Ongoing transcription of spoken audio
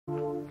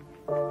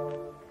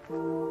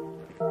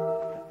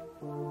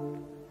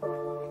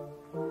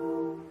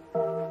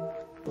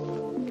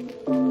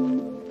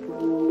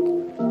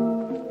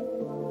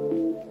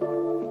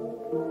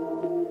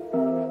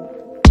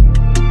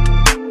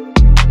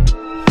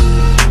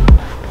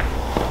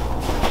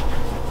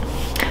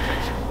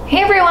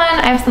Hey everyone,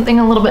 I have something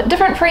a little bit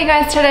different for you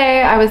guys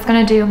today. I was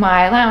gonna do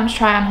my lounge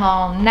try on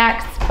haul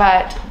next,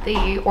 but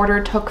the order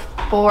took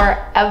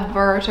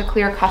forever to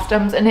clear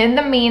customs. And in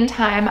the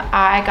meantime,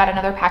 I got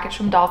another package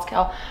from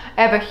Dollskill.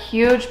 I have a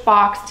huge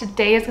box.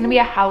 Today is gonna be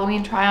a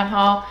Halloween try on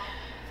haul,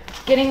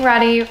 getting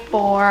ready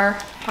for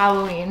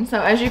Halloween.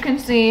 So as you can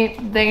see,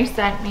 they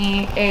sent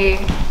me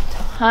a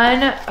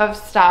ton of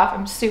stuff.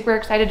 I'm super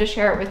excited to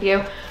share it with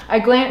you. I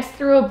glanced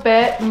through a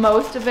bit.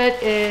 Most of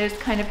it is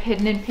kind of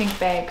hidden in pink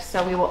bags,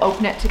 so we will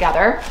open it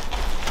together.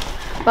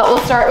 But we'll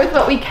start with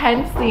what we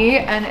can see,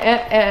 and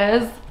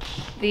it is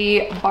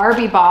the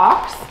Barbie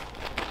box.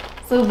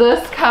 So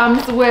this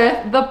comes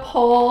with the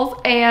poles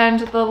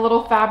and the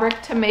little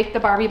fabric to make the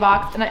Barbie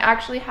box. And I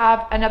actually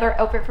have another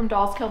outfit from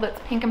Dollskill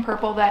that's pink and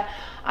purple that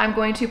I'm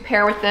going to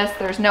pair with this.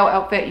 There's no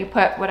outfit. You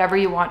put whatever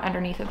you want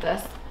underneath of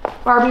this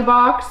Barbie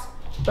box.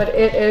 But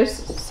it is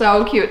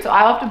so cute. So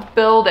I'll have to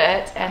build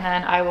it and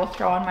then I will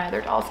throw on my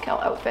other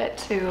Dollskill outfit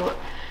to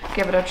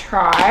give it a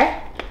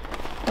try.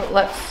 But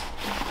let's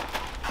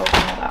open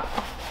it up.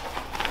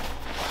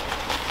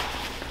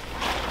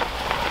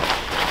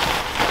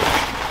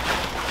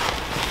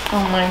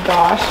 Oh my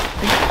gosh.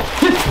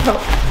 It's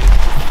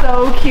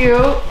so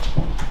cute.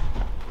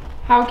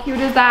 How cute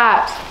is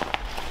that?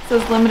 It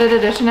says limited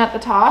edition at the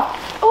top.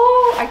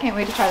 Oh, I can't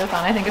wait to try this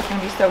on. I think it's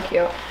gonna be so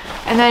cute.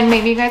 And then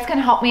maybe you guys can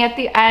help me at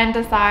the end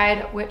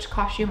decide which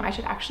costume I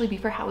should actually be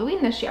for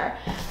Halloween this year.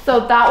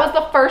 So that was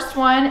the first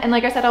one. And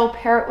like I said, I will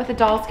pair it with a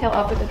Dollskill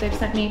outfit that they've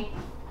sent me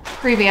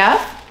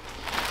previous.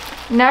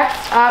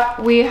 Next up,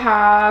 we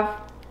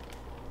have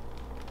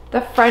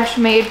the French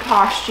maid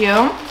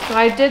costume. So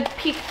I did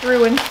peek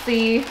through and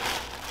see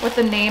what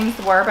the names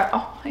were, but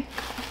oh my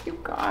God, you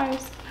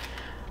guys.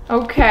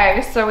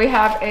 Okay, so we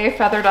have a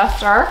feather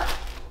duster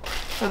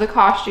for the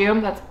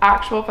costume. That's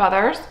actual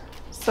feathers.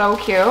 So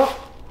cute.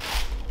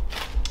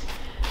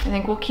 I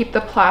think we'll keep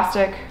the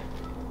plastic.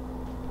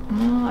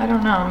 Well, I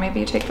don't know. Maybe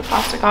you take the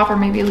plastic off or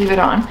maybe you leave it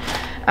on.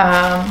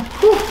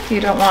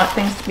 You don't want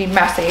things to be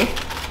messy.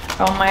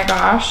 Oh my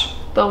gosh.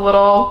 The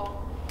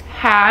little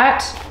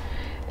hat.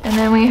 And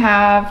then we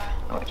have,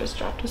 oh, I just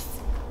dropped this.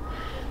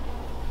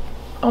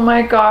 Oh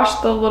my gosh,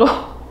 the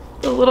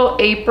little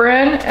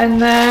apron. And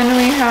then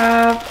we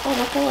have, oh,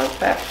 the whole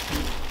outfit.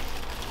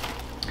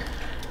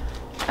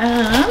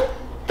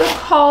 The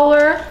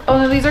collar. Oh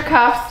no, these are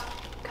cuffs.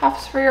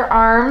 Cuffs for your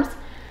arms.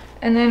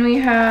 And then we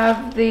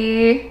have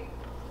the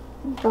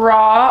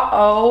bra.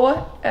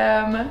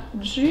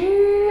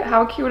 OMG.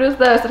 How cute is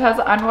this? It has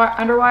the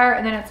underwire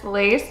and then it's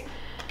lace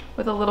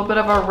with a little bit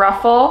of a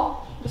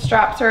ruffle. The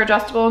straps are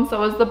adjustable and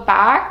so is the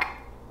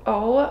back.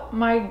 Oh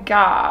my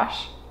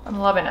gosh. I'm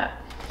loving it.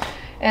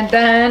 And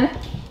then,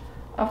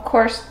 of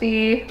course,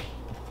 the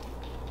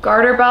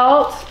garter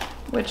belt,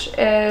 which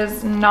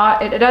is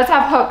not, it does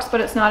have hooks, but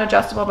it's not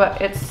adjustable,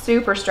 but it's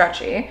super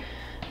stretchy.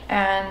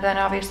 And then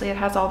obviously it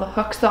has all the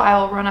hooks, so I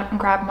will run up and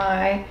grab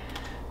my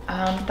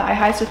thigh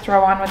highs to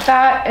throw on with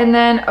that. And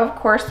then of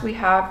course we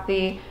have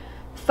the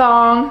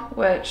thong,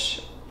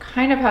 which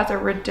kind of has a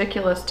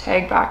ridiculous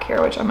tag back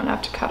here, which I'm gonna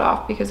have to cut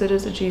off because it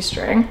is a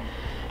G-string.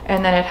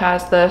 And then it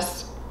has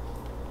this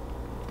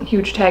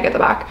huge tag at the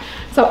back.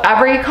 So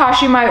every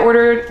costume I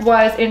ordered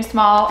was in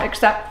small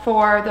except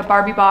for the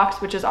Barbie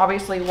box, which is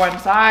obviously one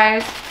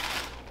size.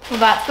 So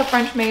that's the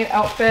French maid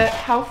outfit.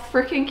 How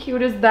freaking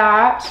cute is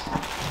that?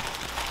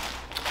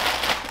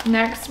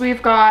 Next,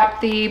 we've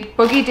got the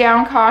boogie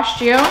down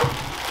costume.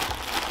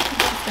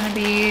 It's gonna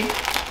be,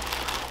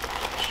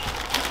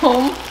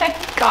 oh my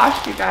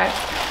gosh, you guys.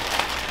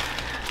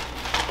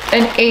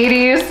 An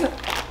 80s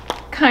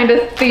kind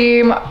of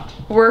theme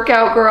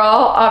workout girl.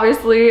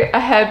 Obviously a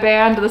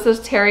headband. This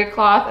is terry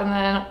cloth and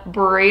then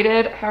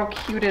braided. How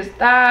cute is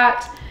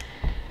that?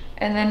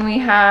 And then we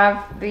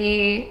have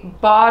the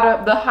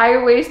bottom, the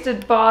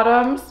high-waisted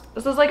bottoms.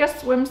 This is like a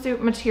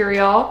swimsuit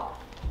material,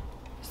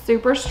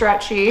 super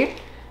stretchy.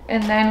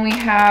 And then we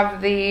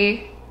have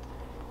the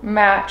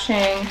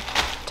matching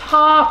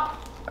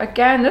top.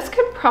 Again, this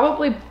could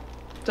probably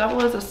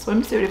double as a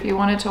swimsuit if you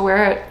wanted to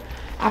wear it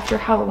after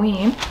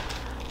Halloween.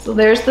 So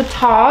there's the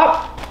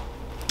top.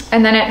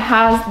 And then it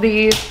has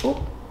these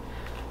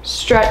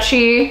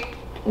stretchy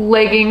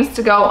leggings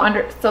to go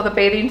under. So the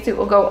bathing suit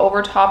will go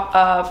over top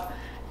of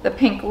the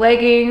pink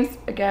leggings.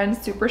 Again,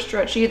 super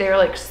stretchy. They're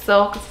like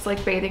silk. It's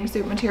like bathing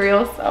suit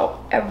material. So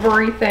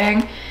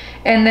everything.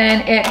 And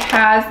then it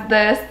has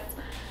this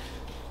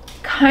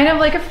kind of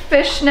like a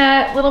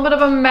fishnet, little bit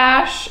of a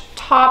mesh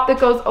top that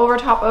goes over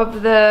top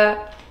of the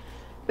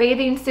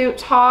bathing suit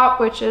top,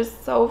 which is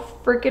so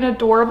freaking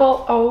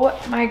adorable. Oh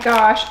my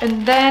gosh.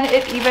 And then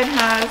it even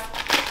has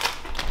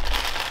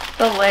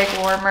the leg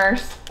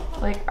warmers.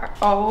 Like,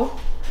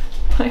 oh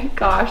my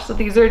gosh. So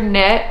these are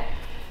knit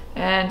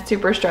and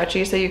super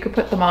stretchy, so you could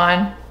put them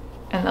on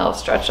and they'll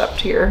stretch up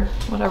to your,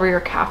 whatever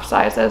your calf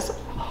size is.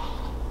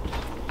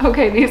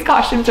 Okay, these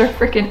costumes are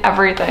freaking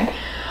everything.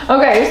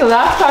 Okay, so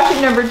that's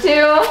costume number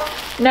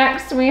 2.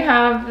 Next, we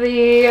have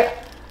the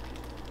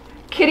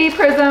Kitty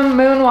Prism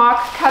Moonwalk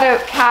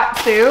cutout cat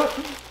suit.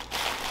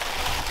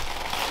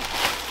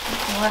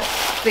 let's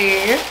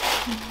see.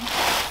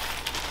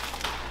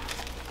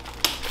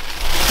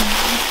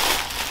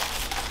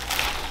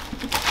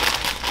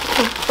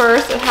 So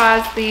first it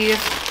has these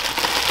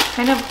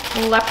kind of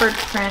leopard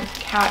print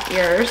cat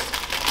ears.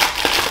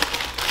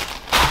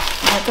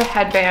 And it's a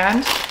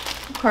headband.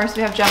 Of course,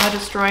 we have Gemma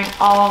destroying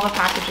all of the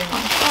packaging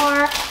on the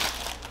floor.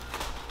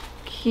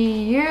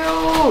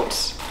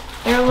 Cute.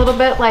 They're a little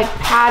bit like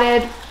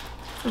padded,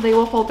 so they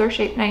will hold their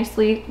shape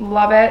nicely.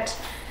 Love it.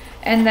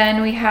 And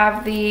then we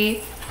have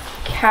the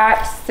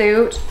cat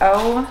suit.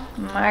 Oh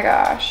my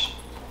gosh.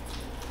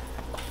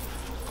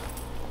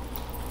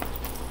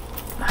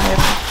 I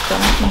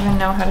don't even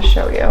know how to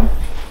show you.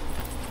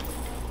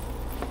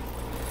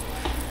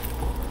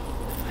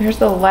 There's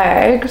the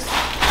legs.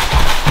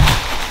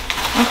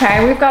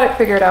 Okay, we've got it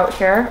figured out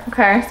here.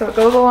 Okay, so it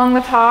goes along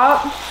the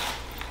top.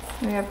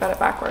 Maybe I've got it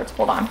backwards.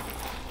 Hold on.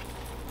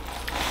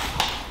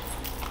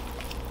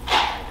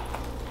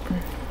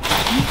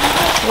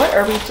 What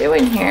are we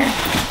doing here?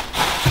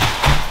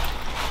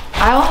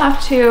 I'll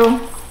have to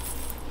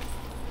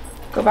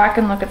go back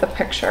and look at the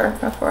picture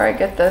before I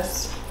get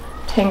this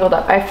tangled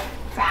up. I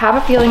have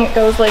a feeling it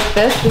goes like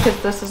this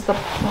because this is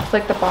looks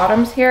like the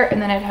bottoms here,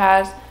 and then it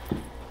has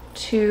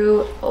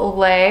 2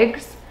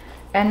 legs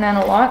and then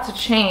lots of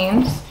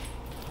chains.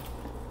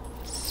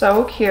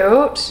 So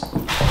cute.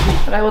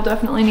 But I will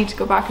definitely need to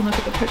go back and look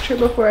at the picture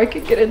before I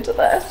can get into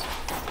this.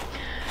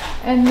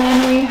 And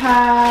then we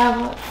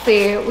have, let's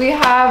see, we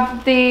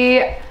have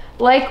the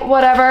like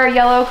whatever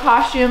yellow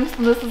costume.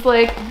 So this is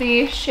like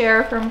the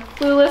Cher from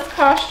Clueless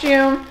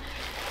costume.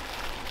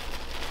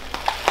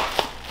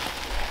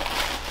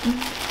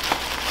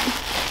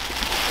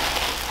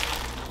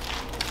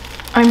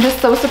 I'm just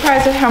so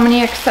surprised at how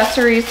many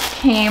accessories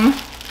came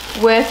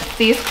with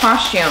these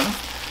costumes.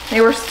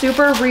 They were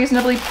super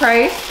reasonably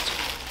priced,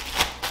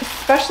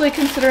 especially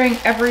considering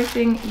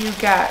everything you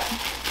get.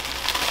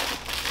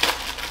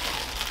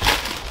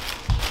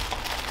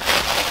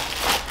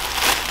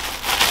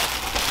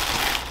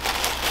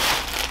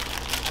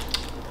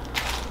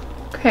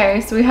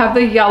 Okay, so we have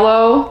the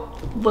yellow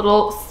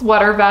little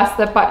sweater vest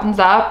that buttons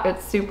up.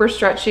 It's super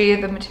stretchy.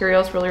 The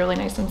material is really, really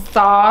nice and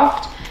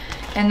soft.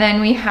 And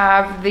then we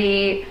have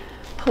the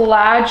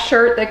plaid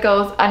shirt that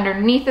goes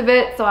underneath of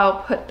it. So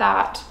I'll put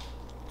that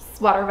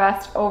sweater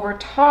vest over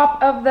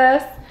top of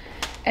this.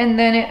 And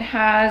then it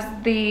has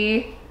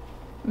the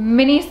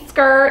mini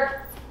skirt,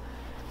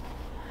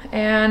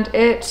 and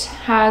it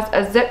has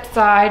a zip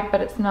side, but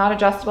it's not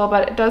adjustable,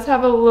 but it does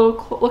have a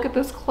little, look at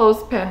this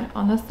clothespin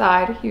on the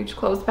side, a huge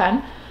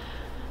clothespin.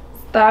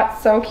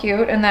 That's so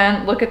cute. And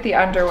then look at the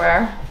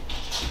underwear.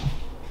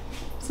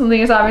 So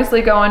these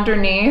obviously go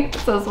underneath,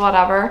 so it's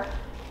whatever.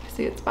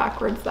 See, it's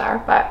backwards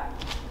there, but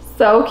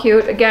so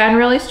cute. Again,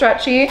 really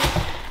stretchy.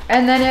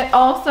 And then it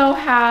also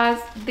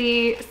has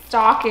the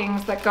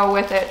stockings that go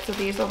with it. So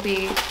these will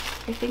be,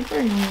 I think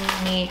they're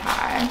knee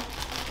high.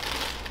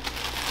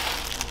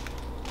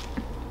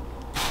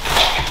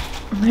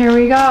 There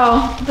we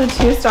go, the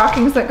 2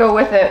 stockings that go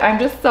with it. I'm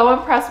just so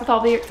impressed with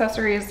all the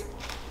accessories,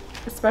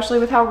 especially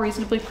with how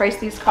reasonably priced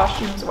these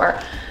costumes were.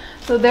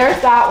 So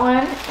there's that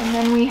one. And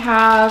then we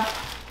have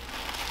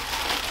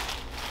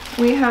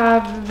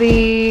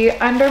the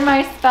Under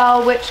My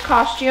Spell witch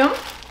costume.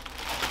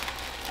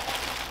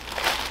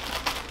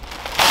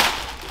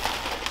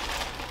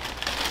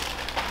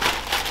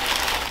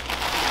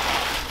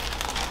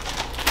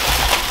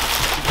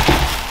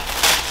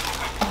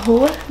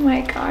 Oh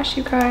my gosh,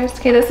 you guys.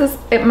 Okay, this is,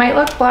 it might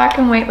look black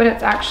and white, but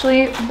it's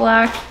actually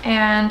black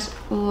and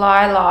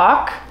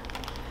lilac.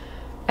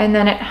 And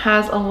then it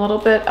has a little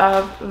bit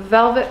of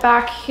velvet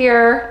back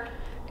here.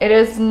 It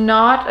is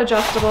not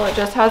adjustable. It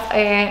just has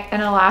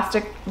an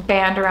elastic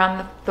band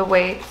around the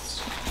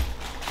waist.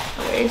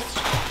 The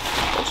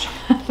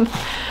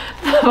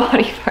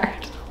body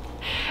part.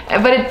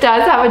 But it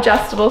does have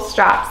adjustable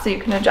straps, so you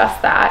can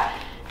adjust that.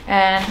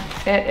 And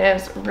it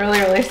is really,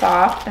 really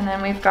soft. And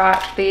then we've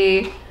got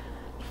the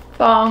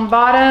thong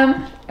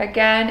bottom.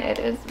 Again, it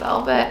is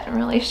velvet and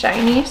really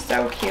shiny,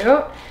 so cute.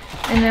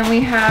 And then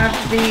we have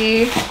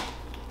the,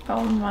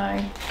 oh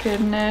my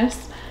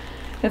goodness.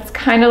 It's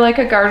kind of like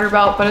a garter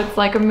belt, but it's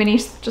like a mini,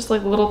 just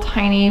like little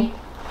tiny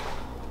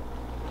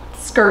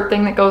skirt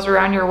thing that goes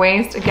around your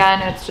waist.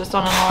 Again, it's just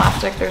on an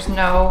elastic. There's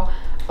no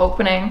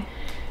opening.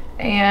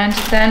 And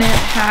then it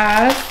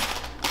has,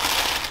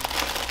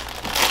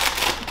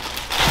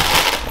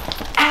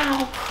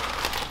 ow.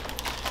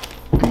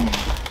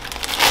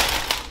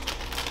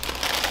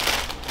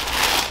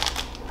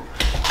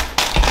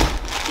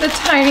 The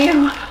tiny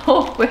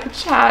little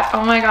witch hat.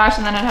 Oh my gosh.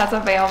 And then it has a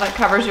veil that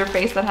covers your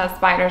face that has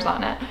spiders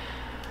on it.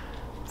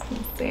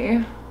 Let's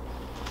see.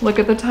 Look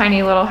at the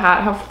tiny little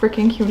hat. How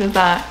freaking cute is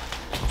that?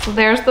 So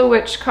there's the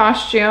witch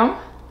costume.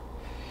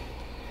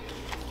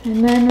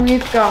 And then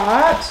we've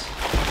got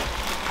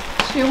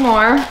 2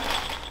 more.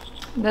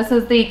 This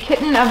is the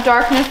Kitten of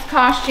Darkness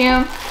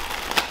costume.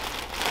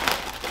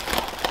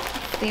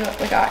 Let's see what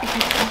we got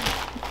here.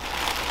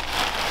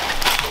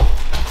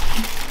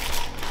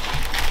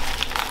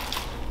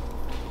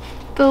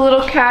 The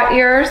little cat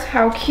ears,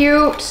 how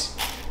cute.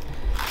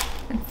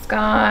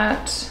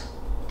 got,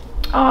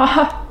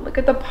 oh, look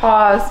at the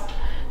paws.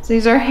 So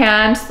these are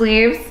hand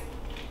sleeves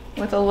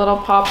with a little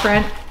paw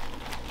print.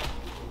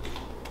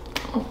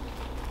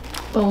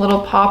 The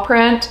little paw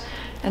print,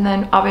 and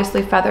then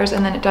obviously feathers,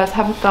 and then it does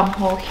have a thumb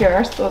hole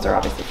here. So those are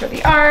obviously for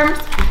the arms.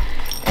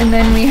 And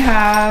then we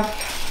have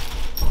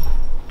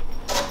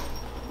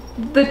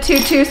the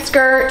tutu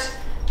skirt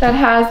that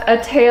has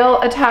a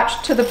tail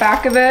attached to the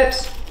back of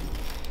it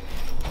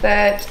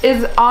that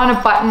is on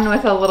a button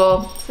with a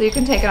little, so you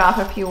can take it off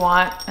if you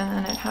want. And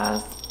then it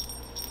has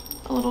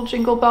a little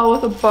jingle bell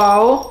with a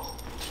bow.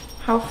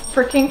 How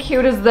freaking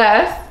cute is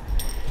this?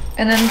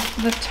 And then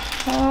the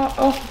top,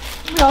 oh,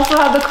 we also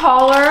have the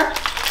collar,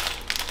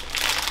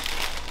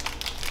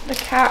 the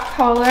cat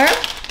collar.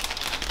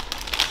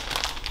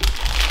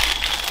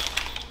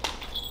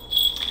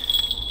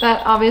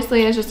 That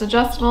obviously is just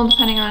adjustable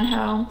depending on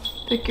how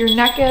thick your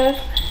neck is.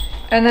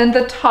 And then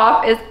the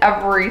top is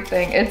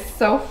everything. It's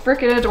so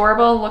freaking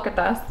adorable. Look at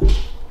this.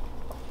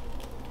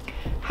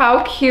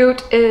 How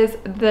cute is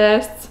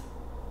this?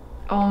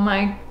 Oh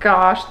my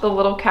gosh, the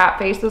little cat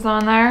faces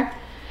on there.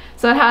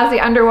 So it has the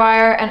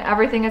underwire and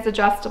everything is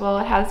adjustable.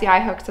 It has the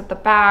eye hooks at the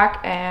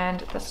back and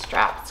the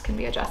straps can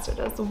be adjusted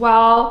as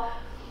well.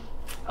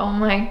 Oh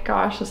my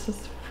gosh, this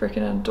is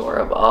freaking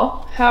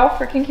adorable. How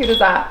freaking cute is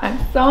that? I'm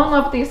so in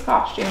love with these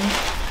costumes.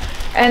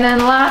 And then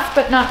last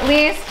but not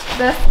least,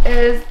 this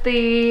is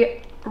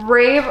the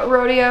Rave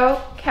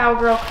Rodeo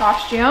Cowgirl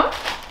costume.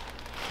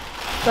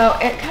 So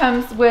it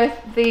comes with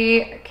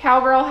the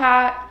cowgirl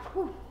hat.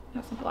 Ooh,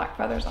 has some black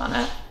feathers on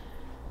it.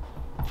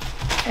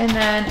 And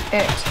then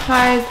it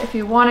ties if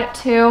you want it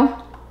to.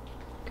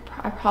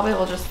 I probably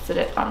will just sit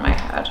it on my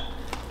head.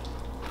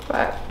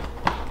 But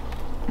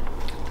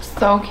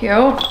so cute.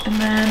 And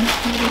then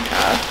what do we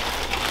have?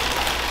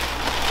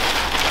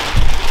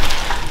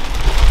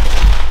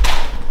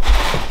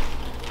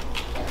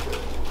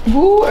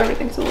 Ooh,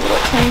 everything's a little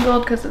bit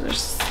tangled because they're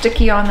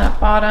sticky on that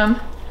bottom.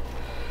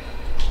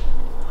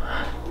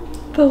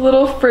 The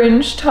little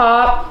fringe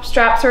top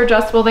straps are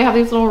adjustable. They have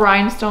these little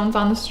rhinestones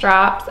on the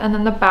straps, and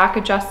then the back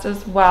adjusts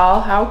as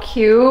well. How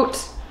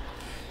cute.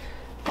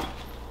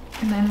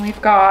 And then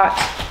we've got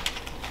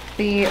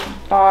the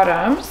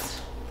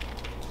bottoms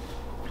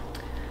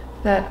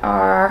that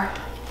are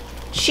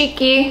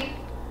cheeky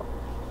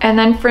and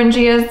then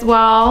fringy as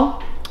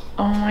well.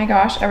 Oh my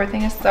gosh,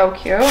 everything is so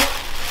cute.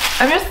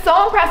 I'm just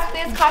so impressed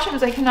with these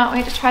costumes. I cannot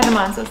wait to try them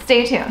on, so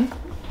stay tuned.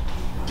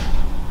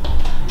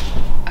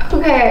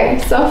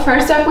 Okay, so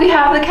first up we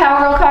have the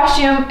cowgirl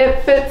costume.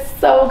 It fits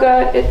so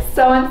good. It's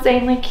so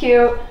insanely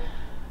cute.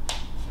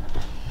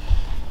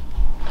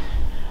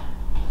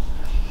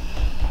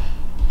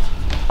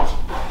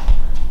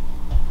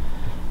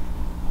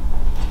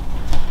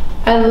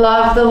 I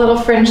love the little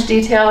fringe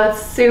detail.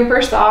 It's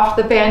super soft.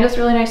 The band is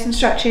really nice and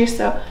stretchy,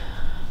 so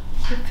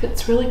it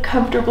fits really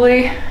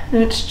comfortably, and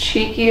it's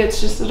cheeky.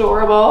 It's just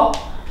adorable.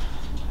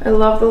 I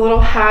love the little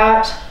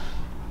hat.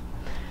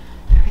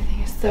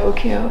 Everything is so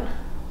cute.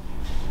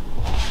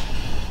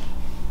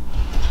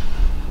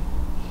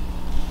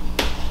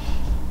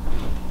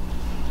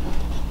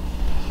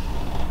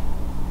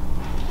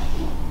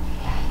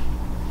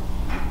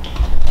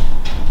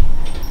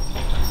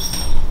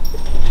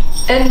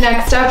 And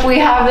next up we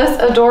have this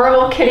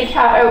adorable kitty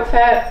cat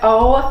outfit.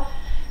 Oh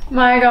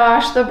my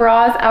gosh, the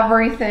bra is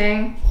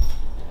everything.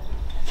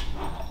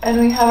 And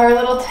we have our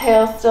little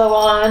tail still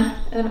on,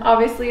 and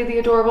obviously the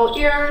adorable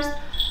ears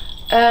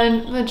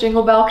and the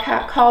Jingle Bell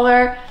cat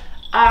collar.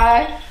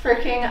 I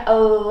freaking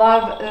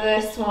love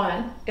this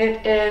one.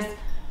 It is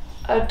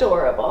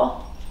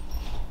adorable.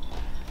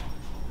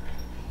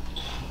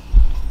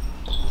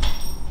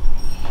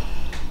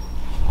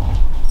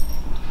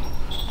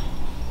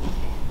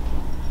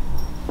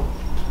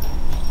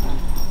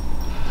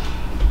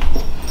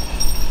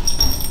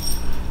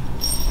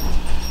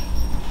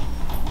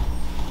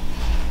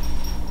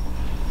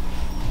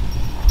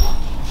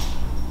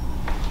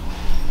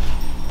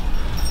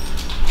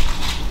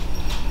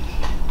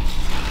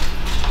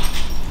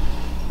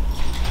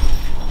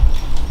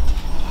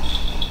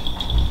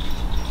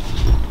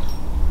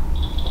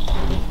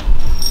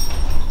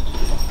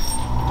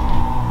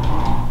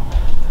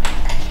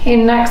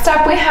 Okay, next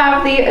up we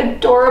have the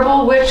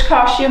adorable witch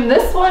costume.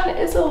 This one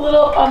is a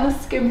little on the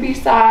skimpy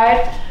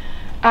side.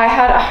 I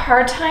had a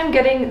hard time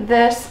getting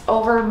this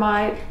over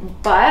my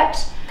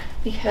butt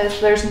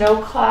because there's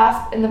no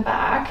clasp in the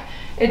back.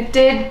 It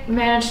did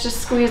manage to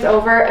squeeze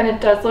over, and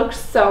it does look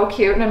so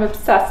cute, and I'm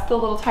obsessed with the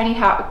little tiny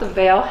hat with the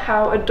veil.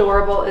 How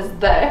adorable is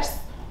this?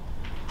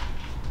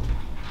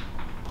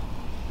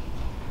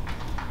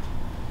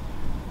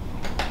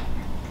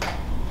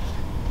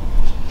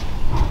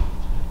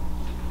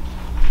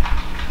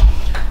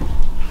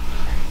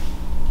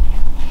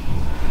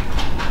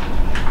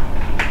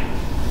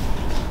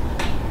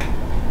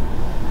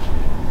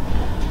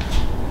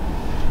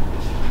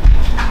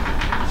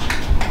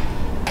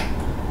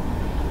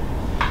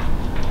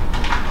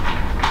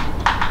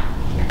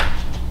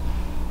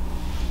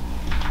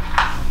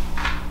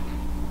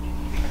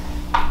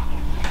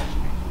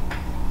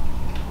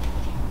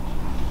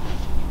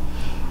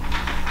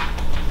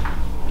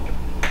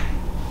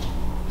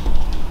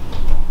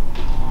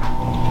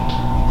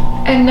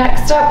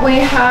 Next up we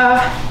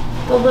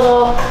have the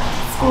little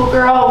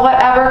schoolgirl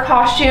whatever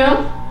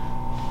costume.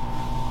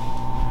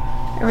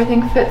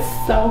 Everything fits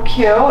so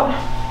cute.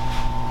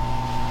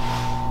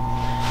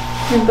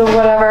 With the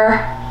whatever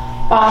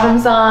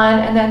bottoms on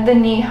and then the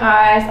knee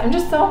highs. I'm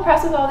just so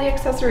impressed with all the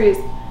accessories.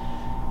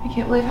 I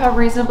can't believe how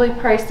reasonably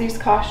priced these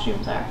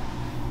costumes are.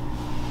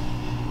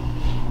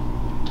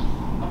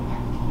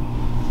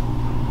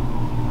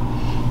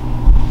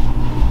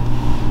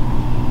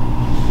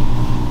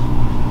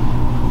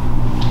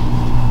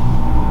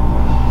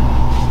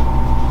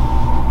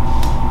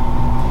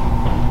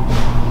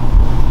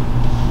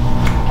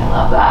 I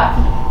love that.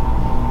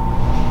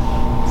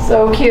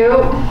 So cute.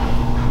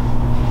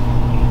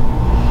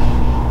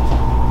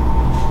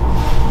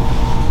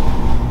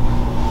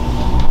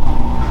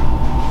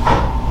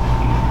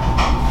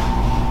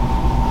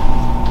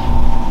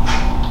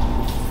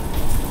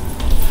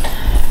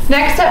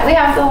 Next up we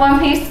have the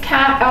one-piece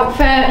cat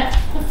outfit.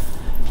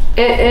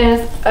 It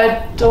is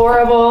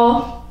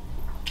adorable.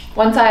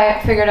 Once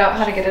I figured out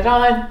how to get it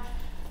on,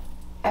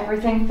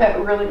 everything fit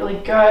really, really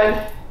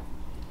good.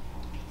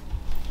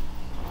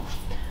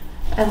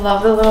 I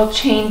love the little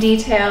chain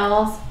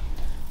details.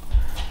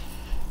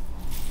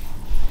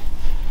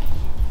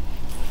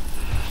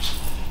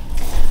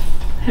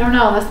 I don't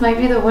know, this might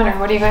be the winner.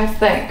 What do you guys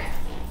think?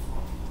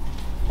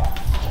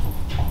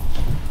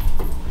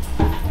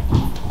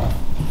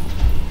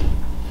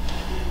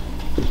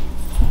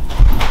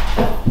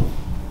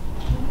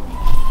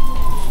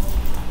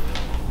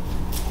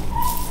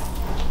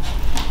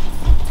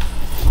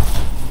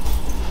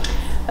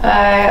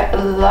 I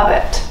love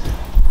it.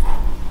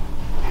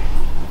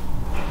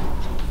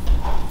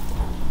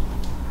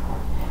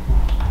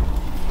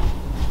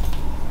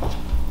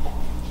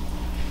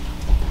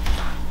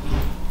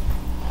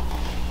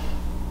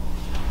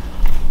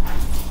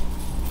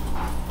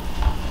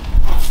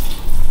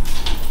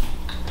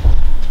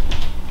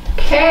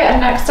 Okay,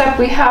 and next up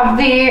we have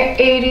the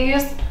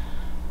 80s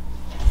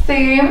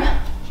theme.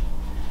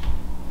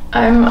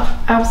 I'm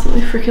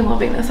absolutely freaking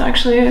loving this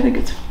actually. I think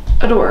it's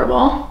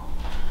adorable.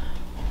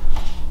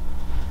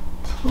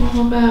 A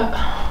little bit,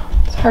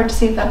 it's hard to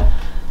see the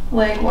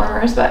leg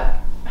warmers, but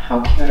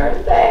how cute are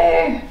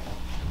they?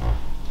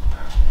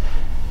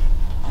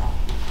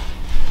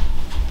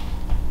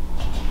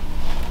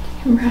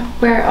 You can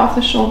wear it off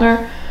the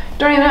shoulder.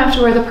 Don't even have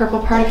to wear the purple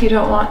part if you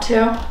don't want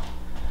to.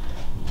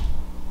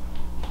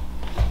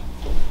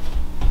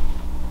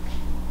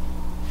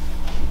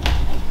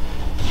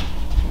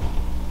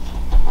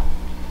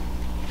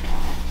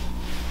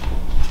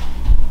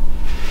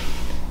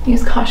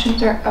 These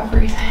costumes are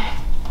everything.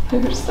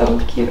 They're so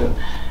cute.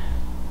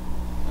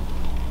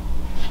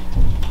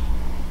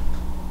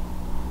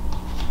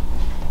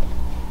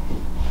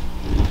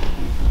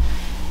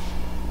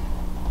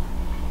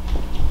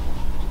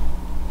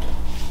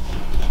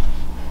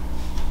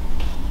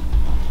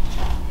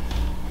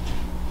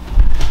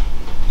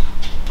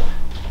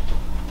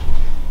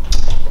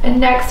 And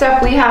next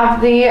up we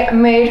have the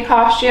maid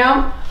costume.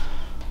 I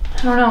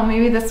don't know,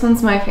 maybe this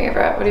one's my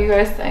favorite. What do you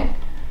guys think?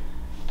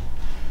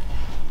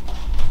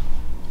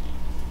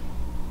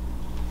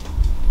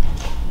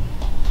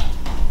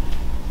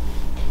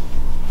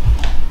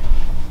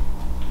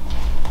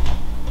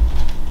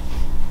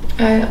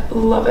 I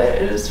love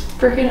it. It is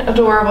freaking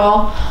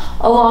adorable,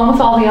 along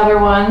with all the other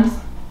ones.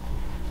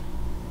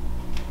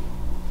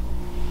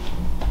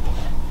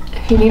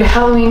 If you need a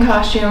Halloween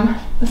costume,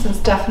 this is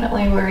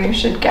definitely where you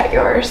should get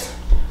yours.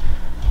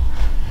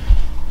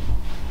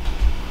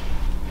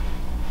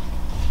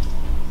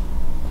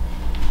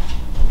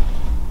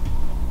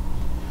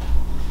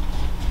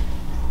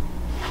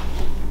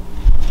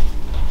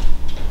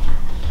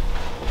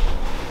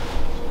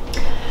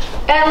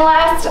 And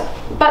last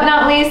but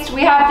not least,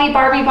 we have the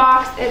Barbie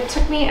box. It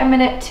took me a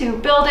minute to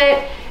build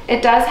it.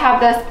 It does have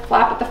this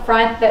flap at the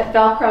front that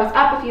velcros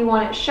up if you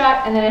want it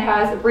shut, and then it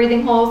has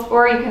breathing holes,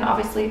 or you can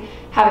obviously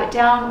have it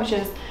down, which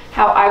is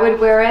how I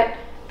would wear it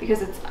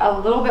because it's a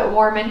little bit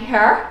warm in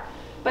here.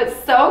 But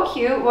so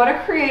cute. What a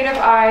creative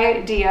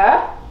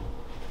idea.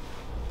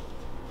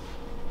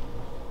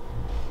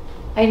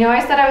 I know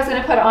I said I was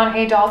going to put on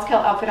a doll scale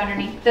outfit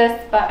underneath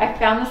this, but I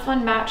found this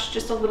one matched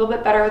just a little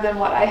bit better than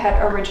what I had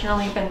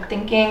originally been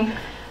thinking.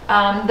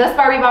 This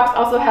Barbie box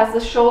also has the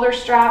shoulder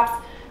straps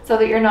so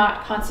that you're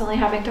not constantly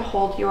having to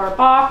hold your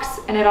box,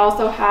 and it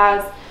also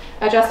has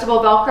adjustable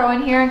Velcro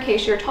in here in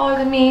case you're taller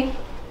than me.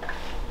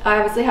 I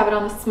obviously have it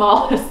on the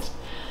smallest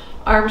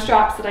arm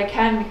straps that I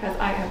can because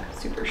I am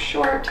super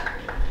short.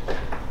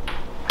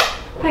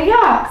 But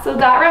yeah, so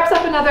that wraps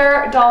up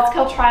another doll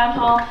scale try on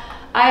haul.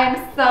 I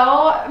am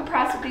so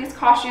impressed with these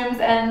costumes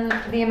and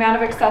the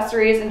amount of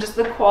accessories and just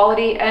the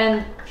quality,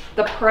 and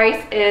the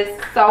price is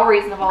so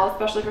reasonable,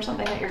 especially for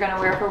something that you're going to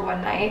wear for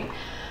one night.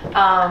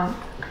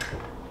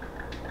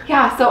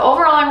 Yeah, so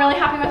overall I'm really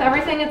happy with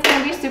everything. It's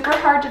going to be super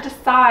hard to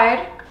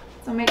decide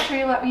So make sure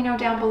you let me know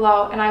down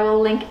below, and I will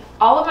link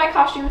all of my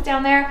costumes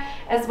down there,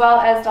 as well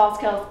as Dolls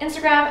Kill's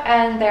Instagram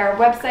and their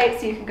website,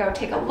 so you can go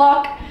take a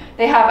look.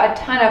 They have a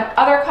ton of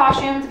other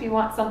costumes if you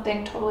want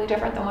something totally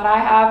different than what I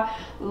have.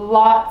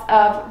 Lots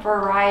of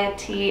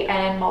variety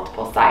and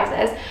multiple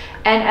sizes.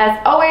 And as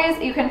always,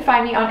 you can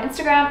find me on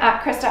Instagram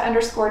at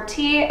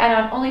Krista_T and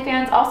on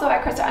OnlyFans also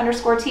at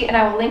Krista_T, and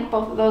I will link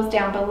both of those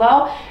down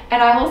below.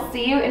 And I will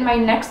see you in my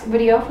next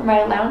video for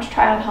my lounge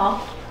try-on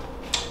haul.